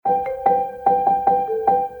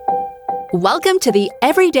Welcome to the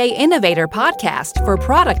Everyday Innovator podcast for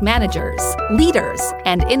product managers, leaders,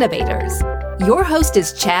 and innovators. Your host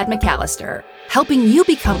is Chad McAllister, helping you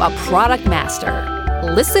become a product master.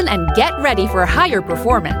 Listen and get ready for higher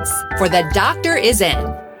performance, for the doctor is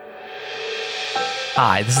in.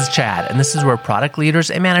 Hi, this is Chad, and this is where product leaders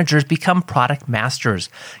and managers become product masters,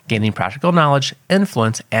 gaining practical knowledge,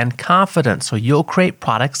 influence, and confidence so you'll create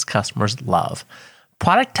products customers love.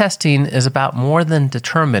 Product testing is about more than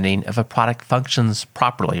determining if a product functions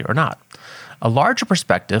properly or not. A larger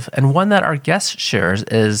perspective, and one that our guest shares,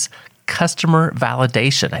 is customer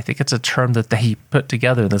validation. I think it's a term that they put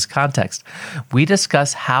together in this context. We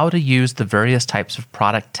discuss how to use the various types of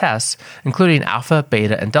product tests, including alpha,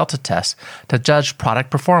 beta, and delta tests, to judge product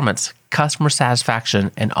performance, customer satisfaction,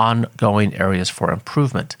 and ongoing areas for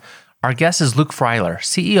improvement. Our guest is Luke Freiler,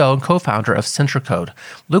 CEO and co-founder of CentraCode.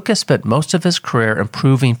 Luke has spent most of his career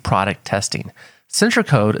improving product testing.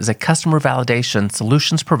 CentraCode is a customer validation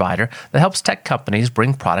solutions provider that helps tech companies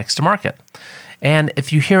bring products to market. And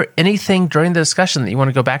if you hear anything during the discussion that you want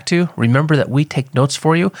to go back to, remember that we take notes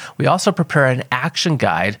for you. We also prepare an action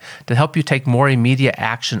guide to help you take more immediate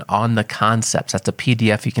action on the concepts. That's a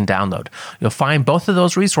PDF you can download. You'll find both of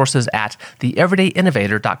those resources at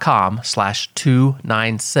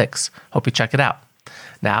theeverydayinnovator.com/296. Hope you check it out.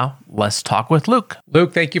 Now, let's talk with Luke.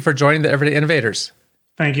 Luke, thank you for joining the Everyday Innovators.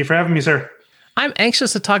 Thank you for having me, sir. I'm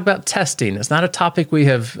anxious to talk about testing. It's not a topic we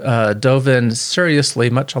have dove in seriously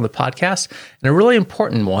much on the podcast, and a really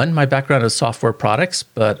important one. My background is software products,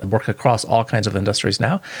 but I work across all kinds of industries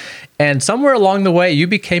now. And somewhere along the way, you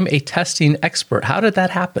became a testing expert. How did that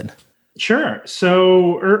happen? Sure.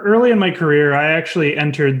 So early in my career, I actually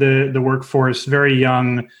entered the workforce very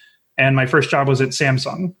young, and my first job was at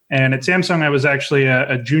Samsung. And at Samsung, I was actually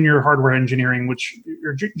a junior hardware engineer, which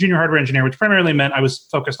primarily meant I was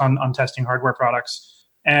focused on testing hardware products.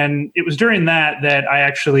 And it was during that I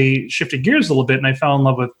actually shifted gears a little bit, and I fell in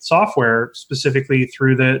love with software, specifically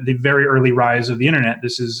through the very early rise of the internet.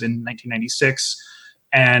 This is in 1996,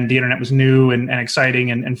 and the internet was new and exciting.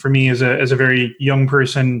 And for me, as a very young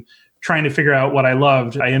person trying to figure out what I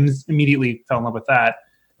loved, I immediately fell in love with that.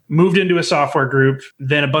 Moved into a software group.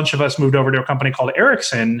 Then a bunch of us moved over to a company called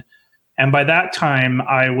Ericsson. And by that time,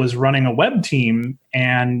 I was running a web team.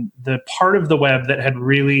 And the part of the web that had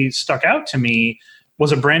really stuck out to me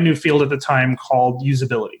was a brand new field at the time called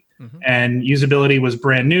usability. Mm-hmm. And usability was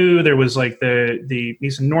brand new. There was like the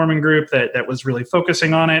Neeson Norman group that was really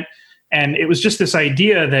focusing on it. And it was just this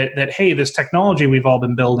idea that, hey, this technology we've all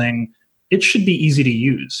been building, it should be easy to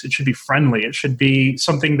use. It should be friendly. It should be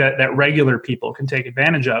something that regular people can take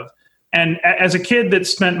advantage of. And as a kid that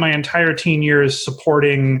spent my entire teen years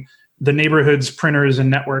supporting the neighborhood's printers and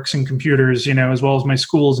networks and computers, as well as my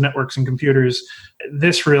school's networks and computers,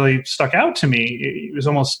 this really stuck out to me. It was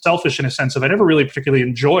almost selfish in a sense of I never really particularly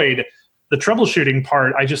enjoyed the troubleshooting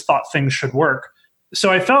part. I just thought things should work.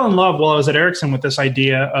 So I fell in love while I was at Ericsson with this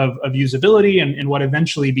idea of usability and what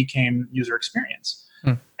eventually became user experience.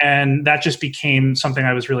 And that just became something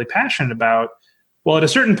I was really passionate about. Well, at a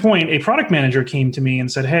certain point, a product manager came to me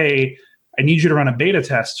and said, hey, I need you to run a beta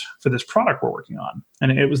test for this product we're working on.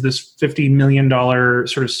 And it was this $50 million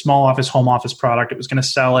sort of small office, home office product. It was going to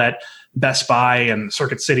sell at Best Buy and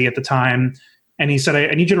Circuit City at the time. And he said, I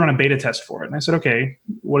need you to run a beta test for it. And I said, okay,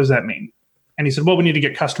 what does that mean? And he said, well, we need to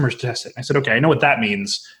get customers to test it. And I said, okay, I know what that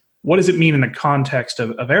means. What does it mean in the context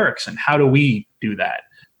of Ericsson? How do we do that?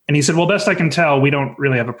 And he said, well, best I can tell, we don't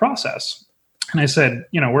really have a process. And I said,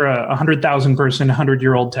 we're a 100,000 person,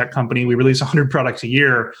 100-year-old tech company. We release 100 products a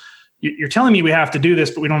year. You're telling me we have to do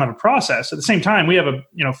this, but we don't have a process. At the same time, we have a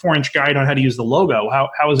 4-inch guide on how to use the logo.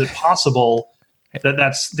 How is it possible that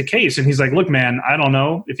that's the case? And he's like, look, man, I don't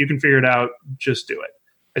know. If you can figure it out, just do it.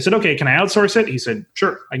 I said, okay, can I outsource it? He said,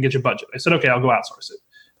 sure, I can get you a budget. I said, okay, I'll go outsource it.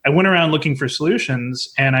 I went around looking for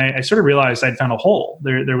solutions, and I sort of realized I'd found a hole.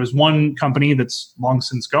 There was one company that's long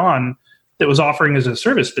since gone that was offering as a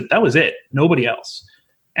service, but that was it. Nobody else.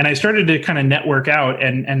 And I started to kind of network out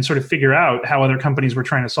and sort of figure out how other companies were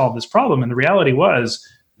trying to solve this problem. And the reality was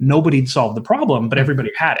nobody'd solved the problem, but everybody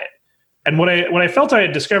had it. And what I felt I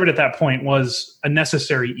had discovered at that point was a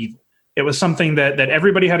necessary evil. It was something that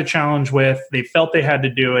everybody had a challenge with. They felt they had to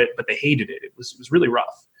do it, but they hated it. It was really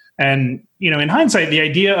rough. And, in hindsight, the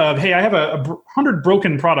idea of, hey, I have 100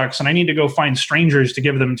 broken products and I need to go find strangers to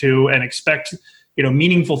give them to and expect,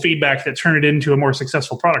 meaningful feedback that turn it into a more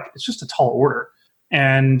successful product, it's just a tall order.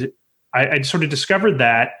 And I sort of discovered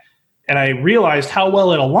that, and I realized how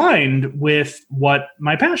well it aligned with what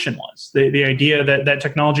my passion was. The idea that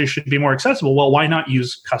technology should be more accessible. Well, why not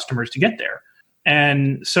use customers to get there?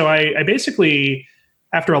 And so I basically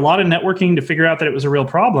after a lot of networking to figure out that it was a real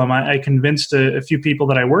problem, I convinced a few people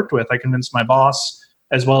that I worked with. I convinced my boss,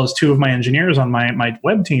 as well as two of my engineers on my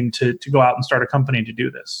web team to go out and start a company to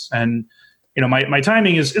do this. And, my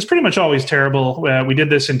timing is pretty much always terrible. We did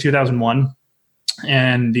this in 2001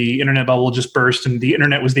 and the internet bubble just burst, and the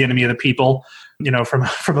internet was the enemy of the people,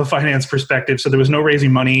 from a finance perspective. So there was no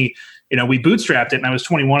raising money. We bootstrapped it and I was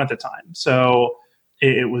 21 at the time. So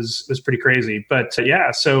it was pretty crazy. But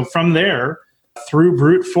so from there, through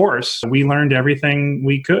brute force, we learned everything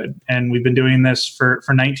we could. And we've been doing this for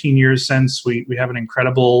 19 years since. We have an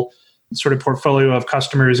incredible sort of portfolio of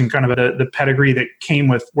customers and kind of the pedigree that came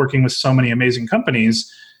with working with so many amazing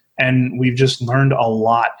companies. And we've just learned a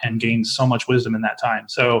lot and gained so much wisdom in that time.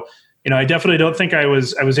 So, I definitely don't think I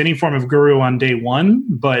was any form of guru on day one,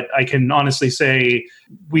 but I can honestly say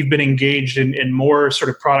we've been engaged in more sort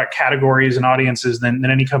of product categories and audiences than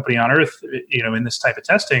any company on earth, in this type of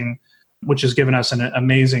testing, which has given us an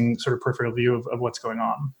amazing sort of peripheral view of what's going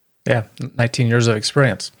on. Yeah, 19 years of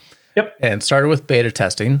experience. Yep. And started with beta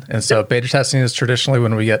testing. And so beta testing is traditionally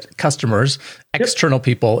when we get customers, external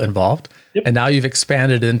people involved. Yep. And now you've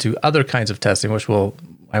expanded into other kinds of testing, which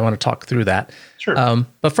I want to talk through that. Sure.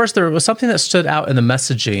 But first, there was something that stood out in the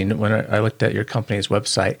messaging when I looked at your company's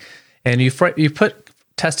website. And you put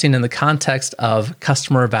testing in the context of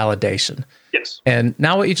customer validation. Yes. And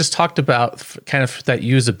now what you just talked about, kind of that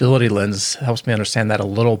usability lens, helps me understand that a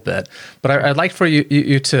little bit. But I'd like for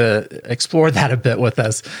you to explore that a bit with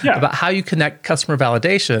us about how you connect customer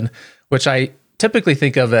validation, which I typically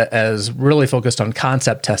think of it as really focused on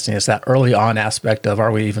concept testing. It's that early on aspect of,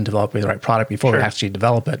 are we even developing the right product before we actually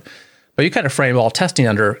develop it? But you kind of frame all testing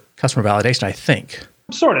under customer validation, I think.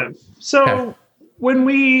 Sort of. So when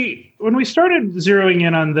we started zeroing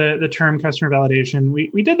in on the term customer validation,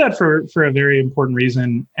 we did that for a very important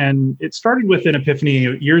reason. And it started with an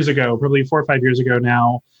epiphany years ago, probably 4 or 5 years ago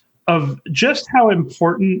now, of just how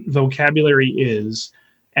important vocabulary is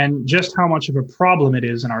and just how much of a problem it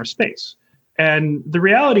is in our space. And the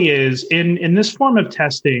reality is, in this form of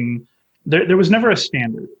testing, there was never a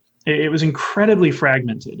standard. It was incredibly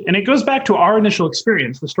fragmented. And it goes back to our initial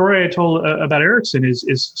experience. The story I told about Ericsson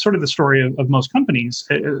is sort of the story of most companies,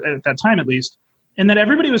 at that time at least, and that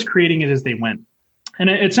everybody was creating it as they went.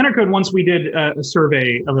 And at CenterCode, once we did a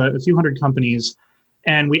survey of a few hundred companies,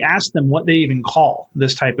 and we asked them what they even call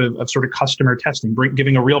this type of sort of customer testing,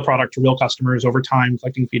 giving a real product to real customers over time,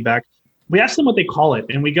 collecting feedback. We asked them what they call it,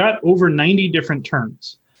 and we got over 90 different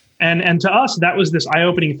terms. And to us, that was this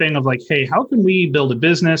eye-opening thing of like, hey, how can we build a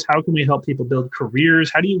business? How can we help people build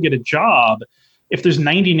careers? How do you get a job if there's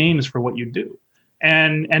 90 names for what you do?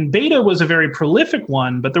 And beta was a very prolific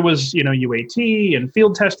one, but there was, UAT and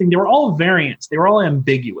field testing. They were all variants. They were all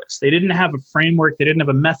ambiguous. They didn't have a framework. They didn't have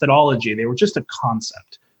a methodology. They were just a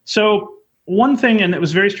concept. So one thing, and that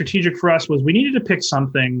was very strategic for us, was we needed to pick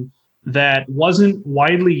something that wasn't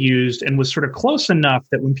widely used and was sort of close enough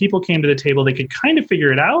that when people came to the table, they could kind of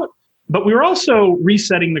figure it out. But we were also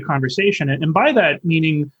resetting the conversation. And by that,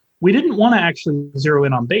 meaning we didn't want to actually zero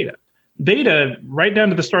in on beta. Beta, right down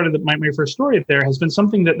to the start of my first story there, has been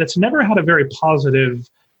something that's never had a very positive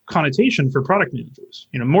connotation for product managers.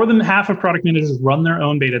 More than half of product managers run their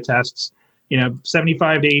own beta tests.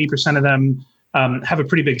 75 to 80% of them have a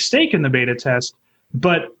pretty big stake in the beta test.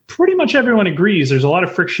 But pretty much everyone agrees there's a lot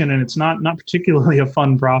of friction and it's not particularly a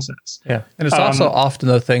fun process. Yeah. And it's also often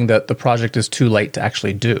the thing that the project is too late to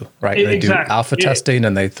actually do, right? They do alpha testing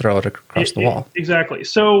and they throw it across the wall. Exactly.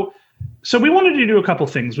 So we wanted to do a couple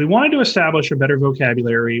things. We wanted to establish a better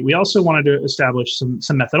vocabulary. We also wanted to establish some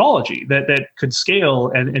methodology that could scale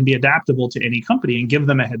and be adaptable to any company and give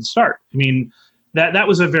them a head start. I mean, that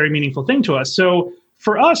was a very meaningful thing to us. So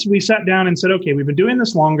for us, we sat down and said, okay, we've been doing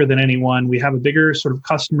this longer than anyone. We have a bigger sort of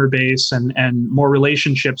customer base and more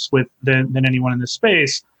relationships than anyone in this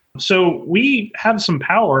space. So we have some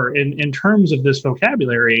power in terms of this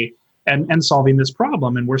vocabulary and solving this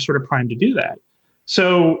problem. And we're sort of primed to do that.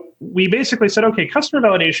 So we basically said, okay, customer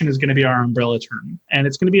validation is going to be our umbrella term. And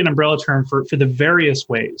it's going to be an umbrella term for the various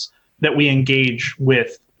ways that we engage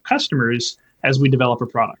with customers as we develop a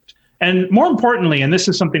product. And more importantly, and this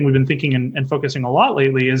is something we've been thinking and focusing a lot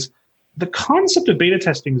lately, is the concept of beta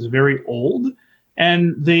testing is very old.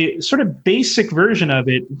 And the sort of basic version of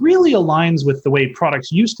it really aligns with the way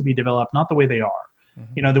products used to be developed, not the way they are.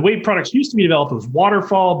 Mm-hmm. The way products used to be developed was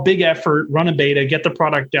waterfall, big effort, run a beta, get the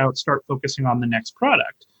product out, start focusing on the next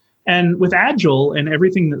product. And with Agile and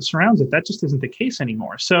everything that surrounds it, that just isn't the case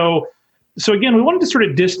anymore. So again, we wanted to sort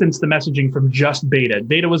of distance the messaging from just beta.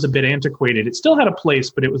 Beta was a bit antiquated. It still had a place,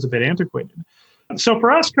 but it was a bit antiquated. So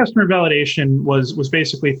for us, customer validation was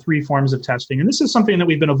basically three forms of testing. And this is something that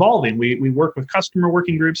we've been evolving. We work with customer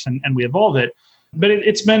working groups and we evolve it. But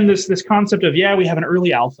it's been this concept of, we have an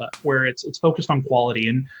early alpha where it's focused on quality.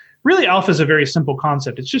 And really, alpha is a very simple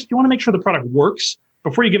concept. It's just you want to make sure the product works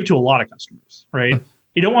before you give it to a lot of customers, right?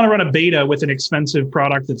 You don't want to run a beta with an expensive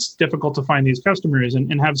product that's difficult to find these customers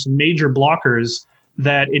and have some major blockers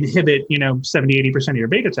that inhibit, 70, 80% of your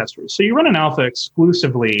beta testers. So you run an alpha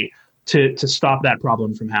exclusively to stop that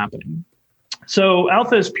problem from happening. So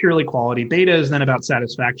alpha is purely quality. Beta is then about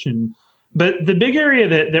satisfaction. But the big area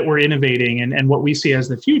that we're innovating and what we see as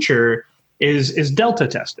the future is delta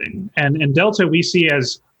testing. And delta we see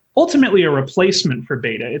as ultimately a replacement for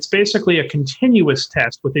beta. It's basically a continuous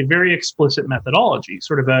test with a very explicit methodology,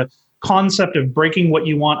 sort of a concept of breaking what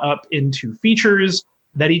you want up into features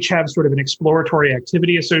that each have sort of an exploratory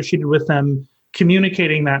activity associated with them,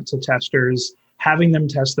 communicating that to testers, having them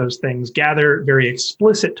test those things, gather very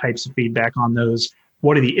explicit types of feedback on those.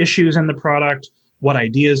 What are the issues in the product? What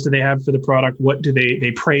ideas do they have for the product? What do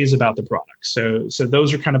they praise about the product? So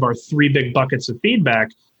those are kind of our three big buckets of feedback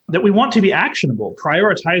that we want to be actionable,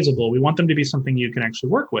 prioritizable. We want them to be something you can actually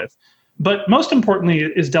work with. But most importantly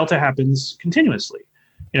is delta happens continuously.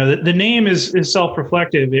 The name is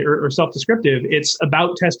self-reflective or self-descriptive. It's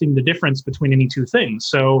about testing the difference between any two things.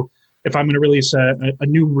 So if I'm going to release a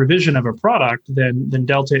new revision of a product, then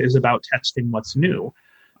delta is about testing what's new.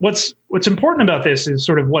 What's important about this is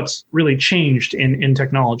sort of what's really changed in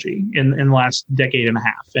technology in the last decade and a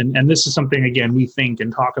half. And this is something, again, we think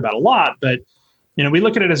and talk about a lot, but we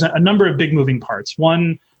look at it as a number of big moving parts.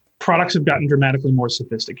 One, products have gotten dramatically more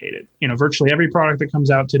sophisticated. Virtually every product that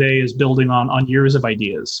comes out today is building on years of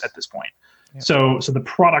ideas at this point. Yeah. So the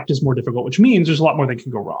product is more difficult, which means there's a lot more that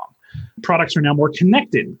can go wrong. Products are now more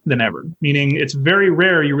connected than ever, meaning it's very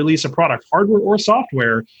rare you release a product, hardware or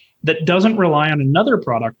software, that doesn't rely on another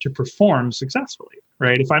product to perform successfully,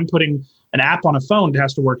 right? If I'm putting an app on a phone, it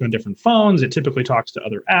has to work on different phones. It typically talks to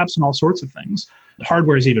other apps and all sorts of things. The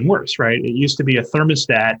hardware is even worse, right? It used to be a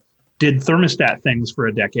thermostat did thermostat things for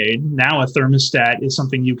a decade. Now a thermostat is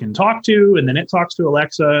something you can talk to, and then it talks to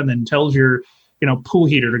Alexa and then tells your pool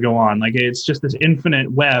heater to go on. Like, it's just this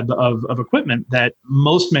infinite web of equipment that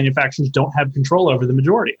most manufacturers don't have control over the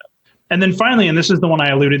majority of. And then finally, and this is the one I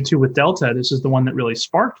alluded to with Delta, this is the one that really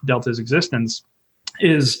sparked Delta's existence,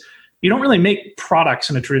 is you don't really make products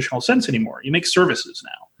in a traditional sense anymore. You make services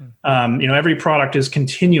now. Every product is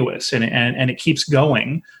continuous and it keeps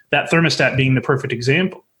going. That thermostat being the perfect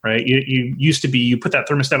example, right? You used to be, you put that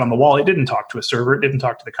thermostat on the wall. It didn't talk to a server. It didn't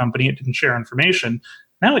talk to the company. It didn't share information.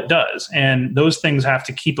 Now it does. And those things have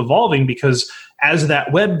to keep evolving because as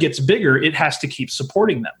that web gets bigger, it has to keep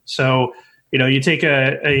supporting them. So, you take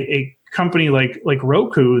a company like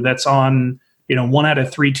Roku that's on, 1 out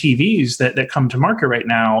of 3 TVs that come to market right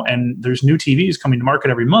now, and there's new TVs coming to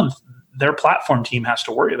market every month. Their platform team has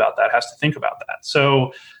to worry about that, has to think about that.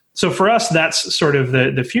 So for us, that's sort of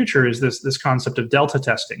the future, is this concept of delta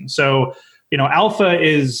testing. So, alpha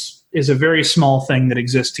is a very small thing that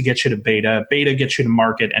exists to get you to beta. Beta gets you to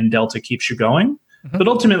market, and delta keeps you going. Mm-hmm. But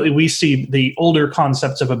ultimately, we see the older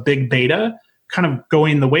concepts of a big beta kind of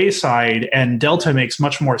going the wayside, and delta makes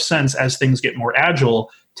much more sense as things get more agile.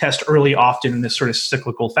 Test early, often in this sort of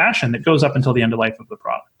cyclical fashion that goes up until the end of life of the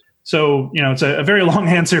product. So, it's a very long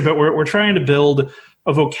answer, but we're trying to build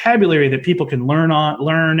a vocabulary that people can learn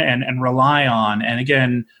and rely on. And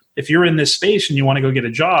again, if you're in this space and you want to go get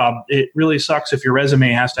a job, it really sucks if your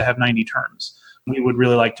resume has to have 90 terms. We would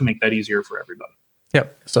really like to make that easier for everybody.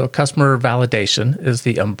 Yep. So customer validation is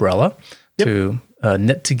the umbrella to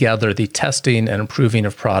knit together the testing and improving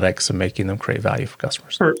of products and making them create value for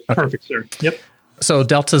customers. Perfect, sir. Yep. So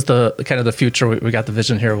Delta's the kind of the future. We got the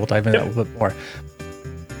vision here. We'll dive into that a little bit more.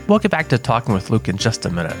 We'll get back to talking with Luke in just a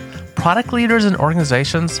minute. Product leaders and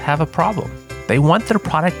organizations have a problem. They want their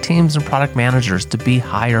product teams and product managers to be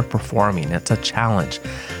higher performing. It's a challenge.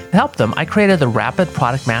 To help them, I created the Rapid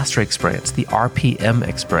Product Mastery Experience, the RPM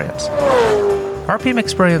Experience. RPM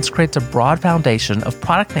Experience creates a broad foundation of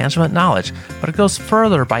product management knowledge, but it goes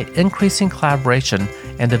further by increasing collaboration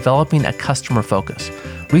and developing a customer focus.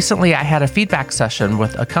 Recently, I had a feedback session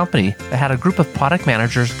with a company that had a group of product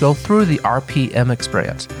managers go through the RPM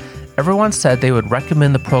Experience. Everyone said they would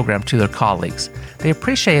recommend the program to their colleagues. They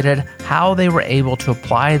appreciated how they were able to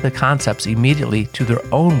apply the concepts immediately to their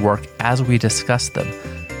own work as we discussed them.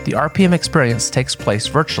 The RPM Experience takes place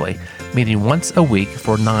virtually, meeting once a week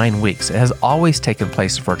for 9 weeks. It has always taken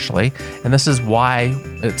place virtually, and this is why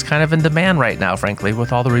it's kind of in demand right now, frankly,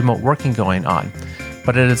 with all the remote working going on.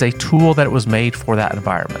 But it is a tool that was made for that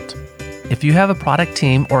environment. If you have a product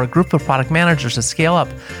team or a group of product managers to scale up,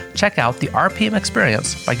 check out the RPM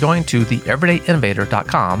experience by going to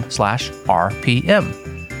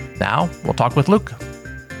theeverydayinnovator.com/RPM. Now we'll talk with Luke.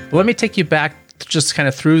 Let me take you back just kind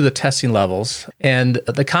of through the testing levels. And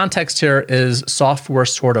the context here is software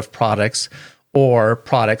sort of products or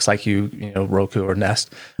products like Roku or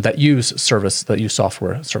Nest that use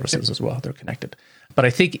software services as well. They're connected. But I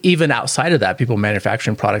think even outside of that, people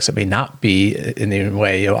manufacturing products that may not be in any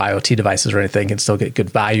way IoT devices or anything can still get good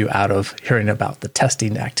value out of hearing about the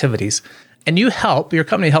testing activities. And your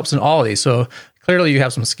company helps in all of these. So clearly you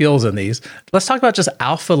have some skills in these. Let's talk about just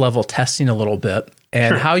alpha level testing a little bit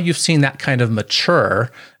and how you've seen that kind of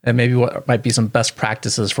mature and maybe what might be some best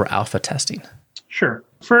practices for alpha testing. Sure.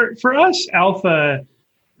 For us, alpha,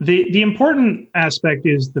 the important aspect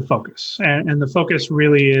is the focus. And the focus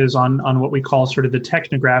really is on what we call sort of the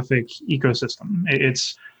technographic ecosystem.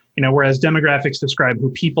 It's, whereas demographics describe who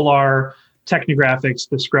people are, technographics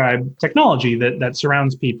describe technology that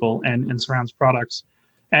surrounds people and surrounds products.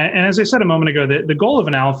 And as I said a moment ago, the goal of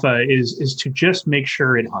an alpha is to just make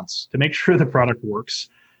sure it hunts, to make sure the product works.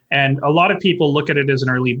 And a lot of people look at it as an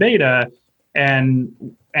early beta and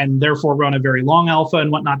therefore run a very long alpha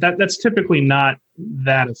and whatnot. That's typically not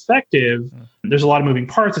that effective. There's a lot of moving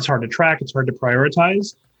parts. It's hard to track. It's hard to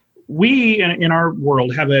prioritize. We, in our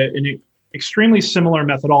world, have an extremely similar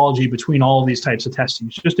methodology between all of these types of testing.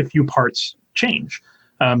 It's just a few parts change,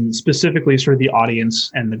 specifically sort of the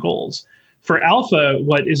audience and the goals. For alpha,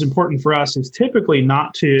 what is important for us is typically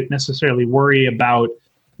not to necessarily worry about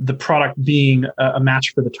the product being a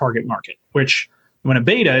match for the target market, which when a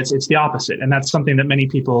beta, it's the opposite. And that's something that many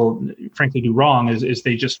people, frankly, do wrong is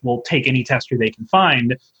they just will take any tester they can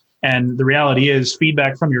find. And the reality is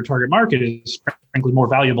feedback from your target market is frankly more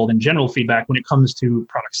valuable than general feedback when it comes to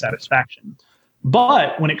product satisfaction.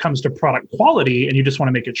 But when it comes to product quality and you just want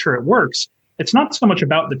to make it sure it works, it's not so much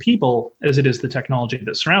about the people as it is the technology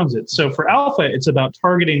that surrounds it. So for alpha, it's about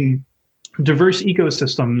targeting diverse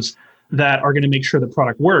ecosystems that are going to make sure the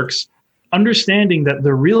product works, understanding that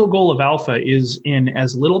the real goal of alpha is in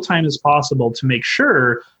as little time as possible to make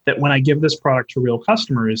sure that when I give this product to real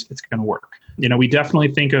customers, it's going to work. We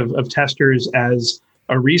definitely think of testers as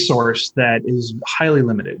a resource that is highly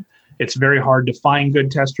limited. It's very hard to find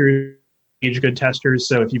good testers, engage good testers.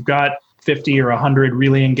 So if you've got 50 or 100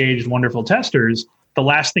 really engaged, wonderful testers, the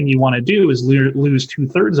last thing you want to do is lose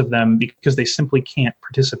 2/3 of them because they simply can't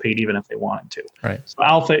participate even if they wanted to. Right. So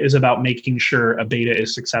alpha is about making sure a beta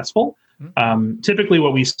is successful. Typically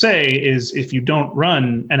what we say is if you don't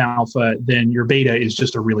run an alpha, then your beta is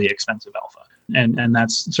just a really expensive alpha. And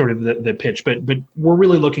that's sort of the pitch. But we're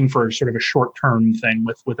really looking for sort of a short-term thing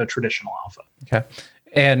with a traditional alpha. Okay.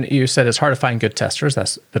 And you said it's hard to find good testers.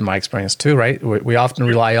 That's been my experience too, right? We often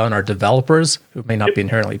rely on our developers who may not be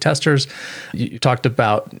inherently testers. You talked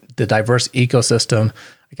about the diverse ecosystem.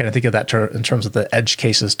 I kind of think of that in terms of the edge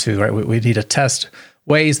cases too, right? We need to test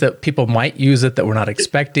ways that people might use it that we're not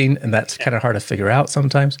expecting, and that's kind of hard to figure out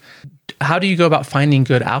sometimes. How do you go about finding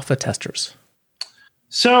good alpha testers?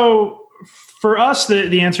 So for us,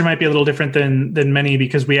 the answer might be a little different than many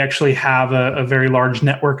because we actually have a very large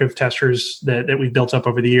network of testers that we've built up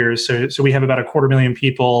over the years. So we have about 250,000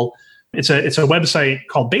 people. It's a website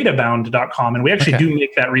called betabound.com, and we actually do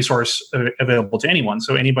make that resource available to anyone.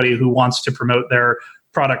 So anybody who wants to promote their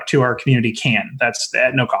product to our community can. That's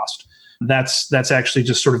at no cost. That's actually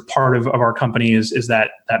just sort of part of our company is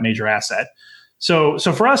that major asset. So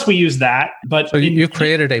for us, we use that. But so you've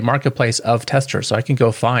created a marketplace of testers, so I can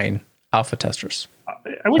go find alpha testers.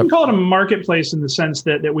 I wouldn't call it a marketplace in the sense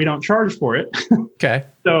that we don't charge for it. Okay.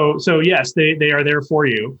 So yes, they are there for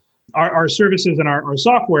you. Our services and our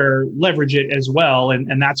software leverage it as well,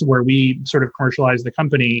 and that's where we sort of commercialize the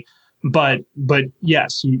company. But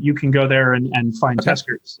yes, you can go there and find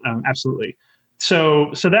testers. Absolutely.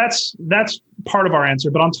 So that's part of our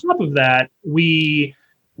answer. But on top of that, we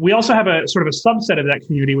also have a sort of a subset of that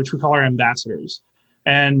community, which we call our ambassadors.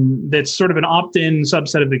 And that's sort of an opt-in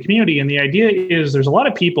subset of the community. And the idea is there's a lot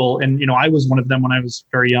of people, and I was one of them when I was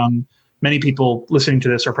very young. Many people listening to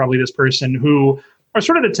this are probably this person who are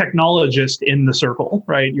sort of the technologist in the circle,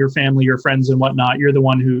 right? Your family, your friends and whatnot. You're the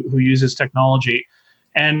one who uses technology.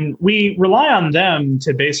 And we rely on them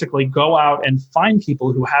to basically go out and find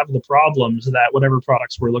people who have the problems that whatever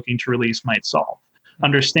products we're looking to release might solve.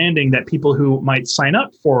 Understanding that people who might sign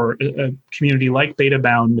up for a community like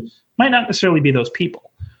BetaBound might not necessarily be those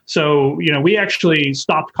people. So, we actually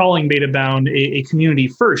stopped calling BetaBound a community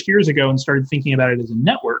first years ago and started thinking about it as a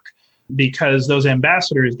network because those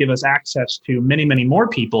ambassadors give us access to many, many more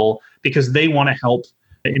people because they want to help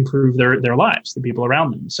improve their lives, the people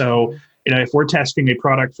around them. So If we're testing a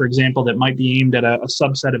product, for example, that might be aimed at a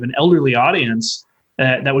subset of an elderly audience,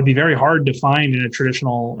 that would be very hard to find in a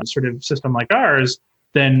traditional sort of system like ours,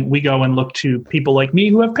 then we go and look to people like me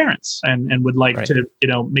who have parents and would like to,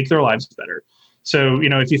 make their lives better. So,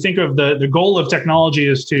 if you think of the goal of technology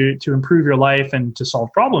is to improve your life and to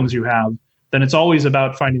solve problems you have, then it's always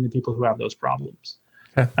about finding the people who have those problems.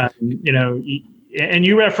 Okay. And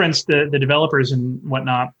you referenced the developers and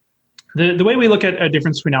whatnot. The way we look at a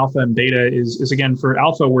difference between alpha and beta is again, for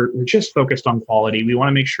alpha, we're just focused on quality. We want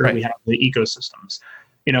to make sure we have the ecosystems.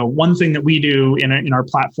 One thing that we do in our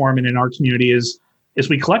platform and in our community is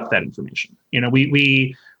we collect that information.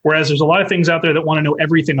 We whereas there's a lot of things out there that want to know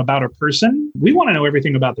everything about a person, we want to know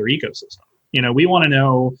everything about their ecosystem. We want to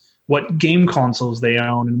know what game consoles they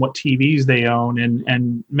own and what TVs they own.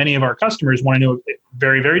 And many of our customers want to know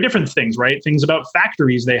very, very different things, right? Things about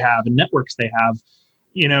factories they have and networks they have.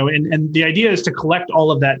 And the idea is to collect all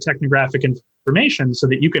of that technographic information so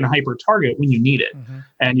that you can hyper target when you need it. Mm-hmm.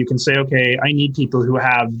 And you can say, okay, I need people who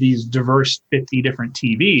have these diverse 50 different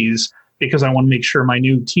TVs because I want to make sure my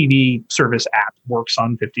new TV service app works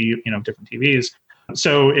on 50, different TVs.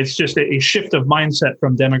 So it's just a shift of mindset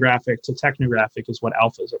from demographic to technographic is what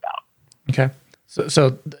alpha is about. Okay.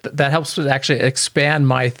 So that helps to actually expand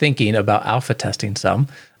my thinking about alpha testing some,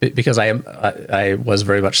 because I was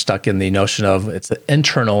very much stuck in the notion of it's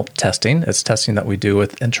internal testing. It's testing that we do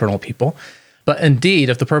with internal people. But indeed,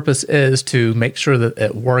 if the purpose is to make sure that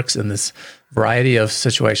it works in this variety of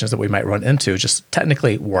situations that we might run into, just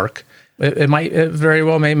technically work, it very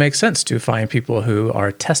well may make sense to find people who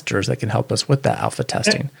are testers that can help us with that alpha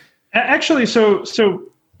testing. Actually, so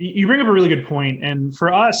you bring up a really good point. And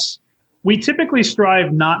for us, we typically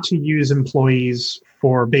strive not to use employees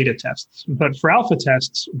for beta tests, but for alpha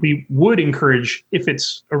tests, we would encourage if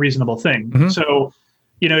it's a reasonable thing. Mm-hmm. So,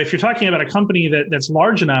 if you're talking about a company that's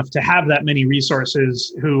large enough to have that many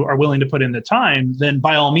resources who are willing to put in the time, then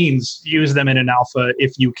by all means, use them in an alpha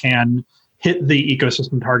if you can hit the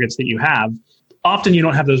ecosystem targets that you have. Often you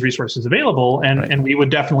don't have those resources available, and we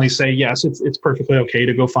would definitely say, yes, it's perfectly okay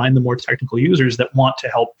to go find the more technical users that want to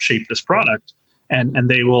help shape this product. And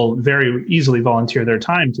they will very easily volunteer their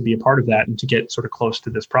time to be a part of that and to get sort of close to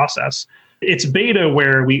this process. It's beta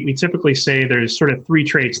where we typically say there's sort of three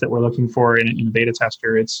traits that we're looking for in a beta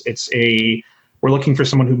tester. We're looking for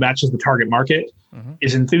someone who matches the target market, mm-hmm.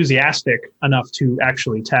 is enthusiastic enough to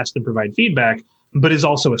actually test and provide feedback, but is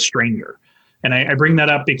also a stranger. And I bring that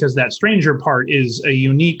up because that stranger part is a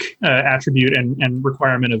unique attribute and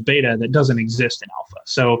requirement of beta that doesn't exist in alpha.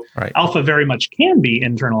 So alpha very much can be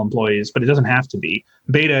internal employees, but it doesn't have to be.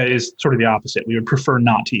 Beta is sort of the opposite. We would prefer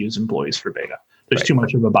not to use employees for beta. There's too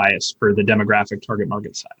much of a bias for the demographic target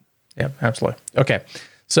market side. Yeah, absolutely. Okay.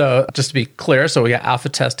 So just to be clear, so we got alpha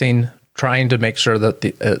testing, trying to make sure that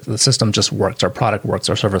the system just works, our product works,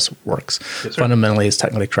 our service works. Yes, fundamentally is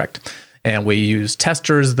technically correct. And we use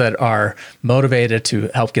testers that are motivated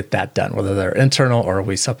to help get that done, whether they're internal or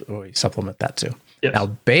we supplement that too. Yes. Now,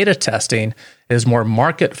 beta testing is more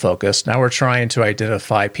market focused. Now we're trying to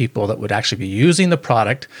identify people that would actually be using the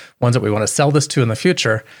product, ones that we want to sell this to in the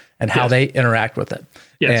future, and how they interact with it.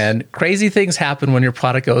 Yes. And crazy things happen when your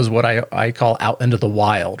product goes what I call out into the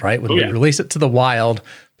wild, right? When we release it to the wild,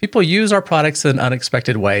 people use our products in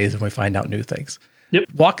unexpected ways and we find out new things. Yep.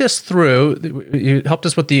 Walk us through, you helped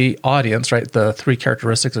us with the audience, right? The three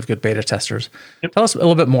characteristics of good beta testers. Yep. Tell us a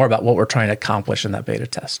little bit more about what we're trying to accomplish in that beta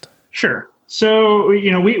test. Sure. So,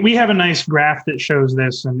 we have a nice graph that shows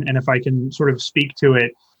this, and if I can sort of speak to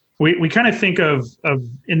it, we kind of think of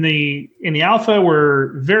in the alpha,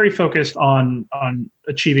 we're very focused on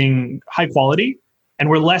achieving high quality, and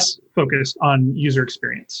we're less focused on user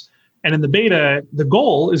experience. And in the beta, the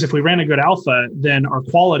goal is if we ran a good alpha, then our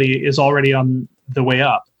quality is already on the way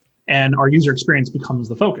up and our user experience becomes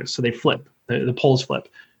the focus. So they flip, the poles flip.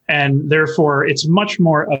 And therefore, it's much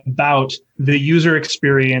more about the user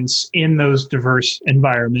experience in those diverse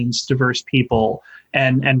environments, diverse people,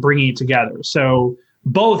 and bringing it together. So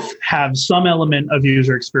both have some element of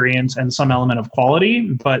user experience and some element of quality,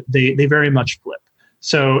 but they very much flip.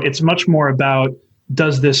 So it's much more about,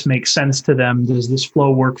 does this make sense to them? Does this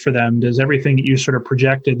flow work for them? Does everything that you sort of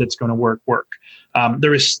projected that's going to work?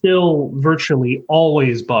 There is still virtually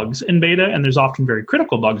always bugs in beta, and there's often very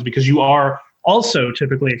critical bugs because you are also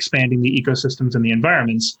typically expanding the ecosystems and the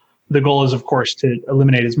environments. The goal is, of course, to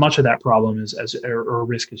eliminate as much of that problem or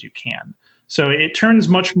risk as you can. So it turns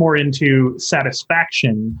much more into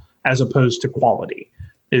satisfaction as opposed to quality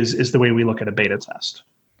is the way we look at a beta test.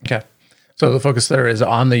 Okay. So the focus there is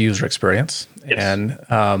on the user experience and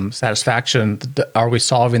satisfaction. Are we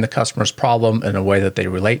solving the customer's problem in a way that they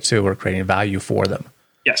relate to or creating value for them?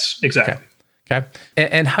 Yes, exactly. Okay.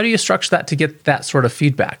 And how do you structure that to get that sort of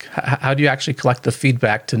feedback? How do you actually collect the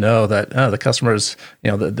feedback to know that the customers,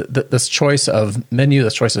 this choice of menu,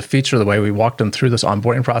 this choice of feature, the way we walked them through this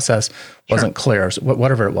onboarding process wasn't clear, so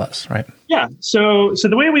whatever it was, right? Yeah. So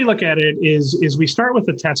the way we look at it is we start with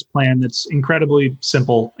a test plan that's incredibly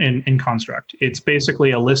simple in construct. It's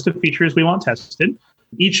basically a list of features we want tested.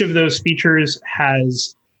 Each of those features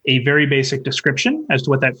has a very basic description as to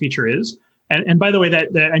what that feature is. And by the way,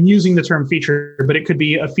 that I'm using the term feature, but it could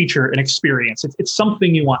be a feature, an experience. It's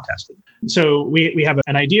something you want tested. So we have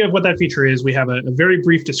an idea of what that feature is. We have a very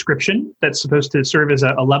brief description that's supposed to serve as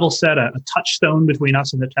a level set, a touchstone between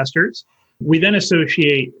us and the testers. We then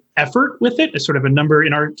associate effort with it as sort of a number.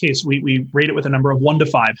 In our case, we rate it with a number of 1 to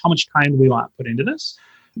 5. How much time do we want put into this?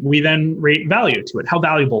 We then rate value to it. How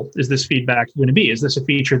valuable is this feedback going to be? Is this a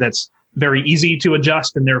feature that's very easy to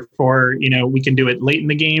adjust and therefore, we can do it late in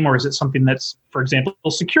the game? Or is it something that's, for example,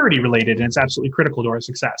 security related and it's absolutely critical to our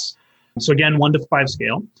success? So again, 1 to 5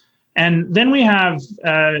 scale. And then we have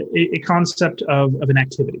a concept of an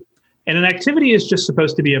activity. And an activity is just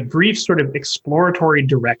supposed to be a brief sort of exploratory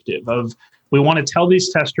directive of, we want to tell these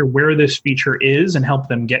testers where this feature is and help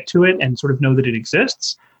them get to it and sort of know that it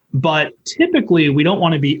exists. But typically, we don't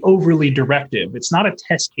want to be overly directive. It's not a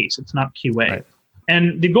test case. It's not QA. Right.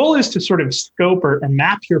 And the goal is to sort of scope or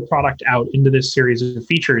map your product out into this series of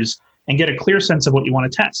features and get a clear sense of what you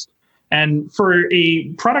want to test. And for a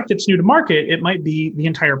product that's new to market, it might be the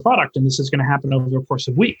entire product, and this is going to happen over the course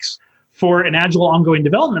of weeks. For an agile ongoing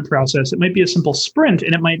development process, it might be a simple sprint,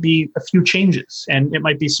 and it might be a few changes, and it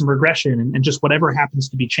might be some regression and just whatever happens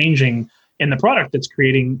to be changing in the product that's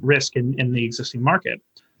creating risk in the existing market.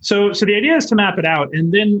 So the idea is to map it out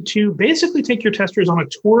and then to basically take your testers on a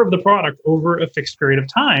tour of the product over a fixed period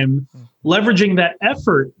of time, leveraging that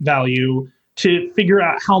effort value to figure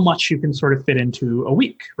out how much you can sort of fit into a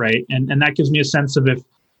week, right? And that gives me a sense of, if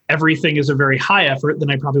everything is a very high effort, then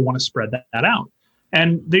I probably want to spread that out.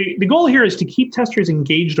 And the goal here is to keep testers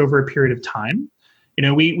engaged over a period of time.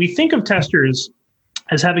 We think of testers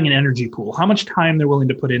as having an energy pool, how much time they're willing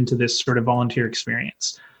to put into this sort of volunteer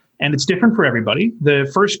experience. And it's different for everybody. The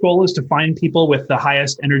first goal is to find people with the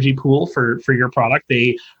highest energy pool for your product.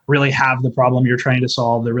 They really have the problem you're trying to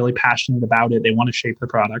solve. They're really passionate about it. They want to shape the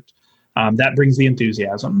product. That brings the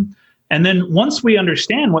enthusiasm. And then once we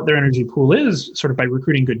understand what their energy pool is, sort of by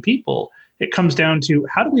recruiting good people, it comes down to,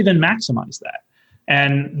 how do we then maximize that?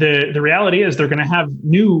 And the reality is they're going to have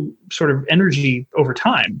new sort of energy over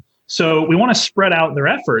time. So we want to spread out their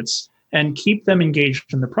efforts and keep them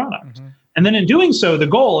engaged in the product. Mm-hmm. And then in doing so, the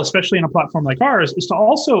goal, especially in a platform like ours, is to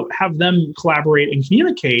also have them collaborate and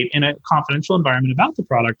communicate in a confidential environment about the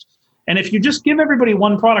product. And if you just give everybody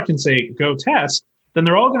one product and say, go test, then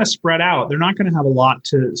they're all going to spread out. They're not going to have a lot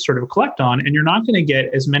to sort of collect on, and you're not going to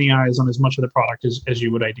get as many eyes on as much of the product as you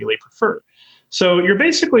would ideally prefer. So you're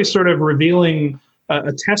basically sort of revealing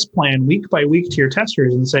a test plan week by week to your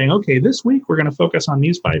testers and saying, okay, this week we're going to focus on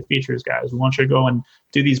these 5 features, guys. We want you to go and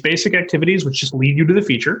do these basic activities, which just lead you to the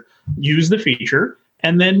feature, use the feature,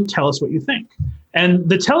 and then tell us what you think. And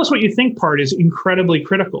the tell us what you think part is incredibly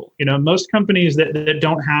critical. Most companies that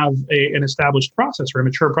don't have an established process or a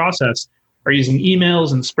mature process are using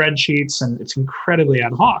emails and spreadsheets, and it's incredibly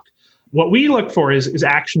ad hoc. What we look for is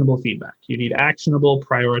actionable feedback. You need actionable,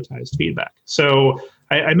 prioritized feedback. So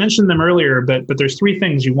I mentioned them earlier, but there's 3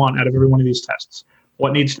 things you want out of every one of these tests: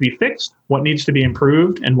 what needs to be fixed, what needs to be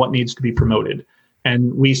improved, and what needs to be promoted.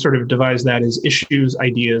 And we sort of devise that as issues,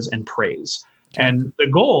 ideas, and praise. And the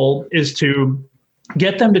goal is to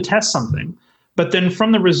get them to test something. But then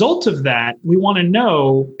from the result of that, we want to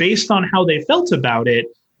know, based on how they felt about it,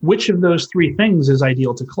 which of those 3 things is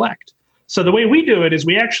ideal to collect. So the way we do it is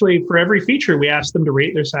we actually, for every feature, we ask them to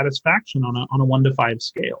rate their satisfaction on a 1 to 5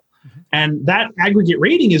 scale. Mm-hmm. And that aggregate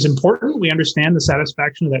rating is important. We understand the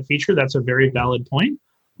satisfaction of that feature. That's a very valid point.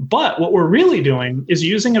 But what we're really doing is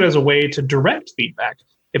using it as a way to direct feedback.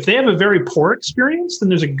 If they have a very poor experience, then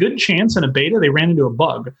there's a good chance in a beta they ran into a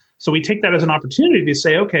bug. So we take that as an opportunity to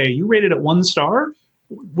say, okay, you rated it 1 star.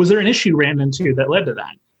 Was there an issue you ran into that led to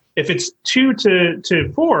that? If it's 2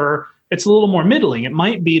 to 4, it's a little more middling. It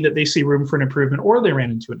might be that they see room for an improvement or they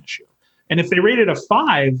ran into an issue. And if they rated a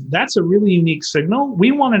 5, that's a really unique signal.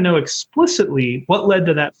 We want to know explicitly what led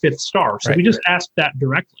to that 5th star. So we just ask that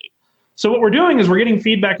directly. So what we're doing is we're getting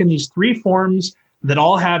feedback in these 3 forms that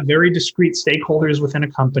all have very discrete stakeholders within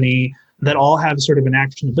a company, that all have sort of an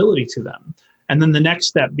actionability to them. And then the next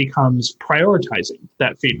step becomes prioritizing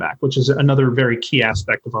that feedback, which is another very key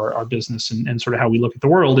aspect of our business and sort of how we look at the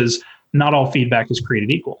world. Is not all feedback is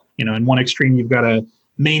created equal. In one extreme, you've got a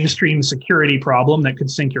mainstream security problem that could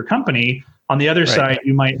sink your company. On the other side,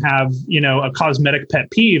 you might have, a cosmetic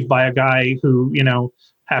pet peeve by a guy who,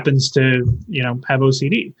 happens to, have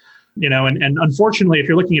OCD. And unfortunately, if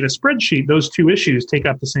you're looking at a spreadsheet, those two issues take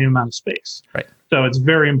up the same amount of space. Right. So it's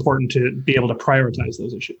very important to be able to prioritize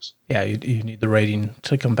those issues. Yeah, you need the rating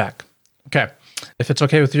to come back. Okay. If it's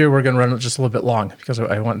okay with you, we're going to run just a little bit long because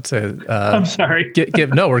I want to. I'm sorry.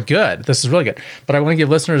 No, we're good. This is really good. But I want to give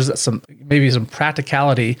listeners some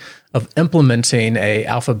practicality of implementing a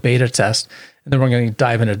alpha beta test, and then we're going to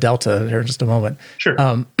dive into delta here in just a moment. Sure.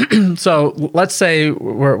 So let's say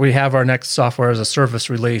we have our next software as a service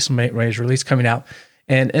release, major release coming out.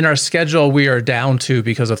 And in our schedule, we are down to,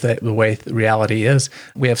 because of the way the reality is,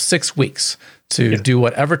 we have 6 weeks to do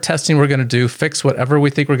whatever testing we're going to do, fix whatever we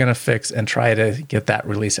think we're going to fix, and try to get that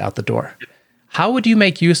release out the door. How would you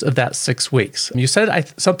make use of that 6 weeks? You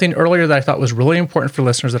said something earlier that I thought was really important for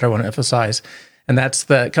listeners that I want to emphasize, and that's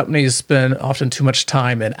that companies spend often too much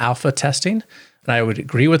time in alpha testing. And I would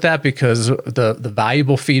agree with that because the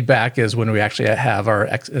valuable feedback is when we actually have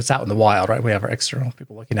it's out in the wild, right? We have our external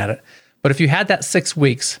people looking at it. But if you had that 6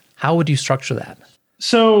 weeks, how would you structure that?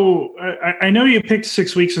 So I know you picked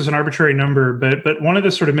 6 weeks as an arbitrary number, but one of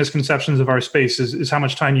the sort of misconceptions of our space is how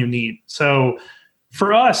much time you need. So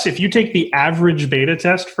for us, if you take the average beta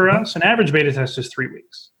test for us, an average beta test is 3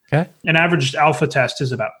 weeks. Okay. An average alpha test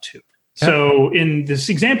is about 2. Okay. So in this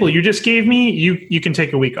example you just gave me, you can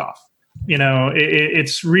take a week off.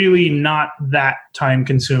 It's really not that time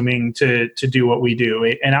consuming to do what we do.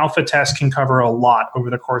 An alpha test can cover a lot over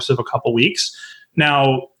the course of a couple weeks.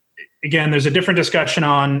 Now, again, there's a different discussion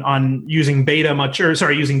on using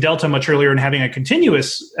using delta much earlier and having a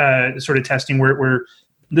continuous sort of testing where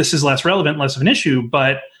this is less relevant, less of an issue.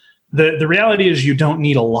 But the reality is you don't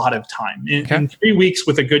need a lot of time. In 3 weeks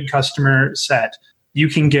with a good customer set, you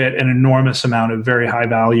can get an enormous amount of very high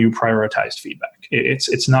value prioritized feedback.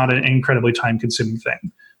 It's not an incredibly time consuming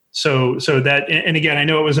thing. So that, and again, I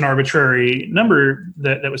know it was an arbitrary number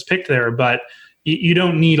that was picked there, but you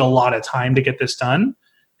don't need a lot of time to get this done.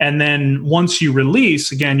 And then once you release,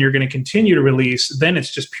 again, you're going to continue to release. Then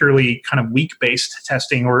it's just purely kind of week-based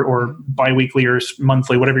testing or biweekly or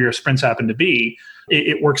monthly, whatever your sprints happen to be.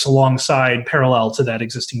 It works alongside, parallel to that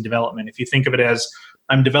existing development. If you think of it as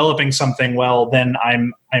I'm developing something, well, then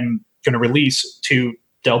I'm going to release to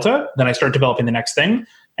delta. Then I start developing the next thing.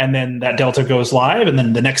 And then that delta goes live. And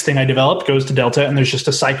then the next thing I develop goes to delta. And there's just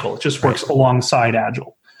a cycle. It just works alongside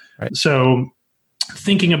Agile. Right. So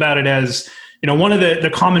thinking about it as, one of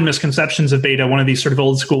the common misconceptions of beta, one of these sort of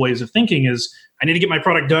old school ways of thinking is I need to get my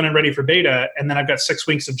product done and ready for beta. And then I've got 6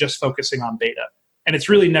 weeks of just focusing on beta. And it's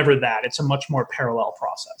really never that. It's a much more parallel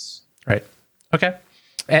process. Right. Okay.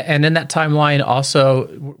 And in that timeline also,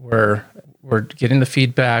 we're getting the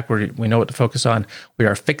feedback. We know what to focus on. We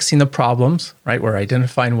are fixing the problems, right? We're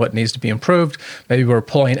identifying what needs to be improved. Maybe we're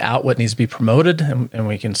pulling out what needs to be promoted, and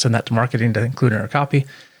we can send that to marketing to include in our copy.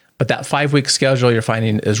 But that 5 week schedule you're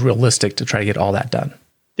finding is realistic to try to get all that done.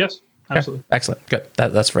 Yes, absolutely. Okay. Excellent. Good.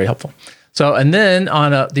 That's very helpful. So, and then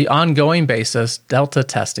on the ongoing basis, delta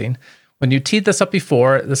testing, when you teed this up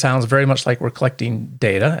before, this sounds very much like we're collecting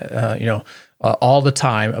data, all the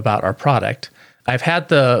time about our product. I've had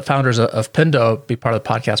the founders of Pendo be part of the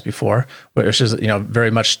podcast before, which is,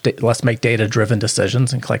 very much let's make data-driven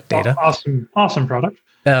decisions and collect data. Awesome product.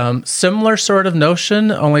 Similar sort of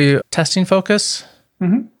notion, only testing focus.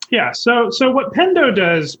 Mm-hmm. Yeah. So what Pendo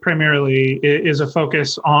does primarily is a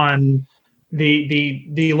focus on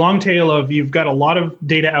the long tail of you've got a lot of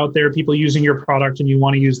data out there, people using your product, and you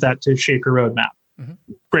want to use that to shape your roadmap. Mm-hmm.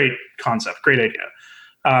 Great concept, great idea.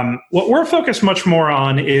 What we're focused much more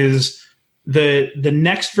on is the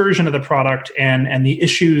next version of the product and the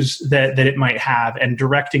issues that it might have, and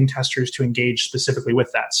directing testers to engage specifically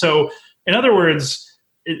with that. So in other words,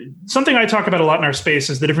 something I talk about a lot in our space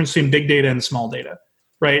is the difference between big data and small data.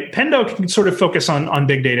 Right. Pendo can sort of focus on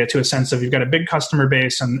big data to a sense of you've got a big customer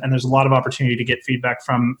base and there's a lot of opportunity to get feedback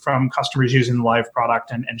from customers using the live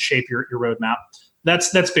product and shape your roadmap.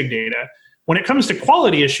 That's big data. When it comes to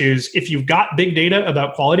quality issues, if you've got big data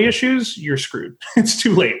about quality issues, you're screwed. It's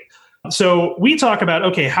too late. So we talk about,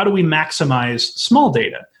 okay, how do we maximize small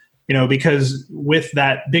data? Because with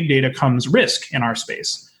that big data comes risk in our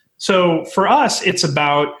space. So for us, it's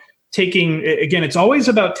about it's always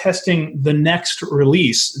about testing the next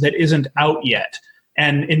release that isn't out yet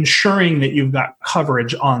and ensuring that you've got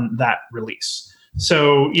coverage on that release.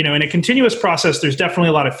 So, in a continuous process, there's definitely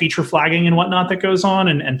a lot of feature flagging and whatnot that goes on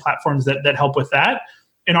and platforms that help with that.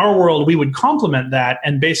 In our world, we would complement that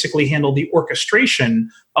and basically handle the orchestration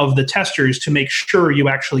of the testers to make sure you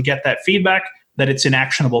actually get that feedback, that it's in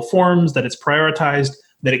actionable forms, that it's prioritized,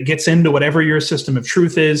 that it gets into whatever your system of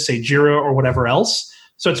truth is, say Jira or whatever else.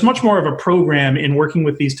 So it's much more of a program in working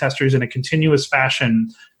with these testers in a continuous fashion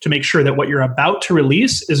to make sure that what you're about to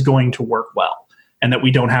release is going to work well and that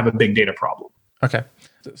we don't have a big data problem. Okay.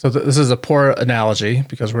 So this is a poor analogy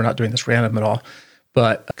because we're not doing this random at all.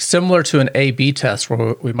 But similar to an A/B test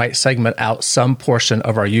where we might segment out some portion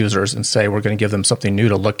of our users and say we're going to give them something new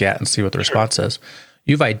to look at and see what the response is.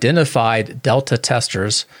 You've identified delta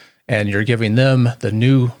testers and you're giving them the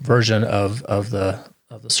new version of the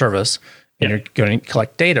service, and you're going to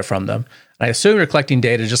collect data from them. And I assume you're collecting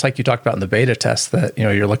data just like you talked about in the beta test, that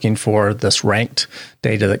you're looking for this ranked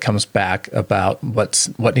data that comes back about what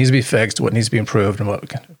needs to be fixed, what needs to be improved, and what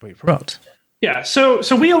we promote. Yeah, so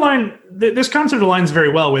we align, this concept aligns very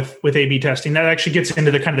well with A/B testing. That actually gets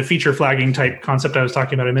into the kind of the feature flagging type concept I was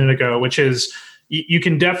talking about a minute ago, which is you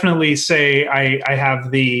can definitely say I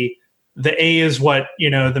have the A is what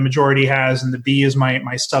the majority has, and the B is my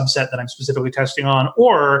subset that I'm specifically testing on,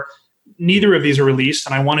 or neither of these are released,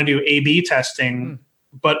 and I want to do A/B testing,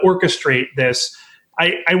 but orchestrate this.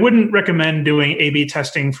 I wouldn't recommend doing A/B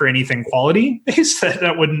testing for anything quality based.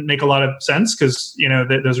 That wouldn't make a lot of sense because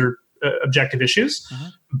those are objective issues.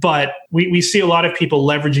 But we see a lot of people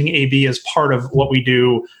leveraging A/B as part of what we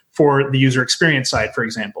do for the user experience side, for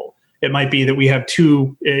example. It might be that we have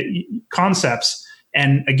two concepts,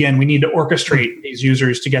 and again, we need to orchestrate these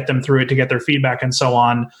users to get them through it, to get their feedback and so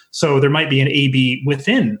on. So there might be an A/B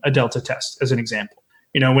within a Delta test, as an example.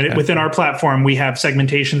 Within our platform, we have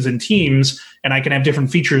segmentations and teams, and I can have different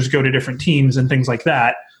features go to different teams and things like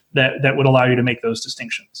that would allow you to make those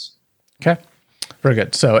distinctions. Okay. Very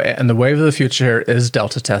good. So, and the wave of the future is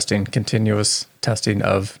Delta testing, continuous testing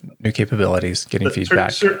of new capabilities, getting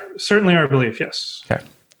feedback. Certainly our belief, yes. Okay,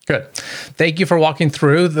 good. Thank you for walking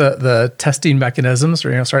through the testing mechanisms,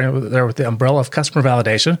 starting with the umbrella of customer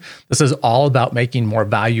validation. This is all about making more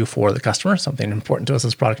value for the customer, something important to us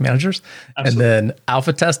as product managers. Absolutely. And then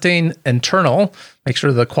alpha testing, internal, make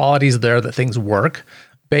sure the quality is there, that things work.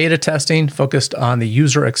 Beta testing, focused on the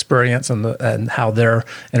user experience and how they're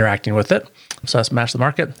interacting with it. So that's match the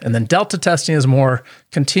market. And then Delta testing is more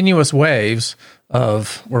continuous waves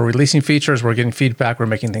of we're releasing features, we're getting feedback, we're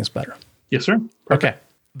making things better. Yes, sir. Perfect. Okay,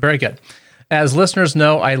 very good. As listeners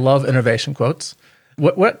know, I love innovation quotes.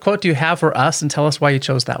 What quote do you have for us, and tell us why you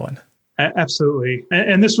chose that one? Absolutely.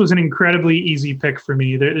 And this was an incredibly easy pick for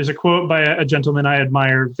me. There's a quote by a gentleman I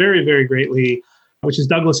admire very, very greatly, which is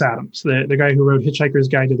Douglas Adams, the guy who wrote Hitchhiker's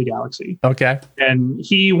Guide to the Galaxy. Okay. And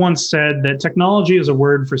he once said that technology is a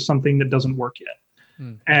word for something that doesn't work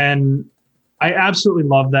yet. And I absolutely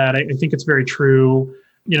love that. I think it's very true.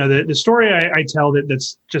 The story I tell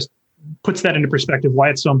that's just puts that into perspective,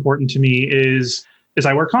 why it's so important to me is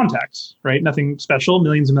I wear contacts, right? Nothing special.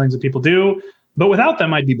 Millions and millions of people do. But without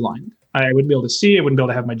them, I'd be blind. I wouldn't be able to see. I wouldn't be able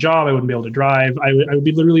to have my job. I wouldn't be able to drive. I would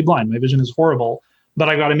be literally blind. My vision is horrible. But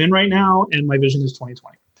I got them in right now, and my vision is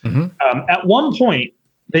 20/20. At one point,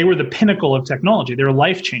 they were the pinnacle of technology. They were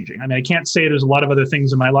life-changing. I mean, I can't say there's a lot of other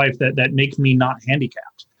things in my life that make me not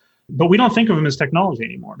handicapped. But we don't think of them as technology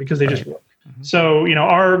anymore because they just work. So,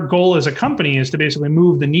 our goal as a company is to basically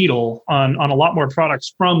move the needle on a lot more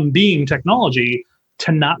products from being technology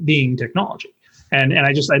to not being technology. And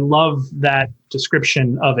I love that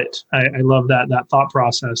description of it. I love that thought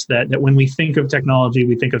process that when we think of technology,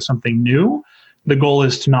 we think of something new. The goal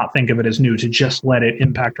is to not think of it as new, to just let it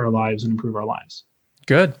impact our lives and improve our lives.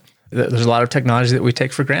 Good. There's a lot of technology that we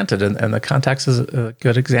take for granted, and the contacts is a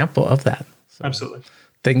good example of that. So absolutely.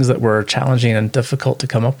 Things that were challenging and difficult to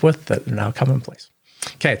come up with that are now commonplace.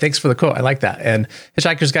 Okay, thanks for the quote. I like that. And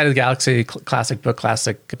Hitchhiker's Guide to the Galaxy, classic book,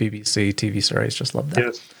 classic BBC TV series. Just love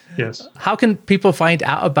that. Yes. How can people find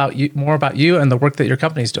out more about you and the work that your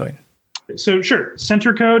company's doing? So sure,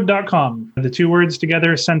 centercode.com. The two words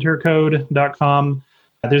together, centercode.com.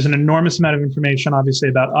 There's an enormous amount of information, obviously,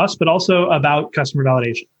 about us, but also about customer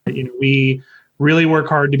validation. We really work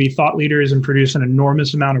hard to be thought leaders and produce an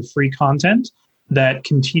enormous amount of free content that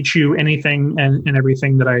can teach you anything and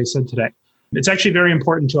everything that I said today. It's actually very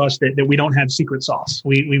important to us that we don't have secret sauce.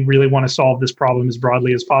 We really want to solve this problem as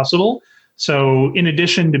broadly as possible. So in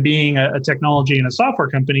addition to being a technology and a software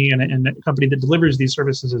company and a company that delivers these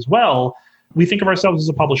services as well, we think of ourselves as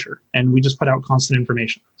a publisher, and we just put out constant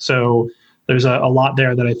information. So there's a lot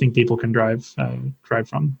there that I think people can drive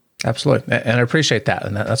from. Absolutely. And I appreciate that.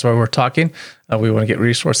 And that's why we're talking. We want to get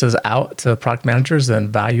resources out to product managers and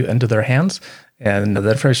value into their hands. And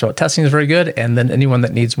the information about testing is very good. And then anyone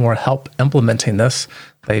that needs more help implementing this,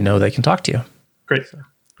 they know they can talk to you. Great.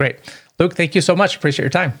 Great. Luke, thank you so much. Appreciate your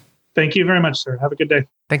time. Thank you very much, sir. Have a good day.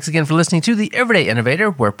 Thanks again for listening to The Everyday Innovator,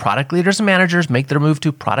 where product leaders and managers make their move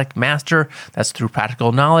to product master. That's through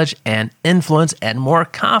practical knowledge and influence and more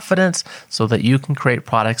confidence so that you can create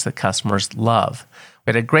products that customers love.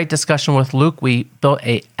 We had a great discussion with Luke. We built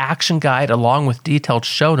an action guide along with detailed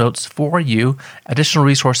show notes for you, additional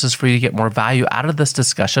resources for you to get more value out of this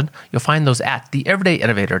discussion. You'll find those at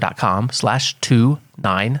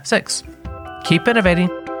theeverydayinnovator.com/296. Keep innovating.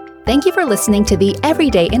 Thank you for listening to The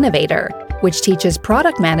Everyday Innovator, which teaches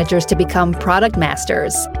product managers to become product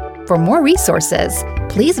masters. For more resources,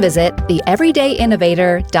 please visit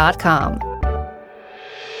theeverydayinnovator.com.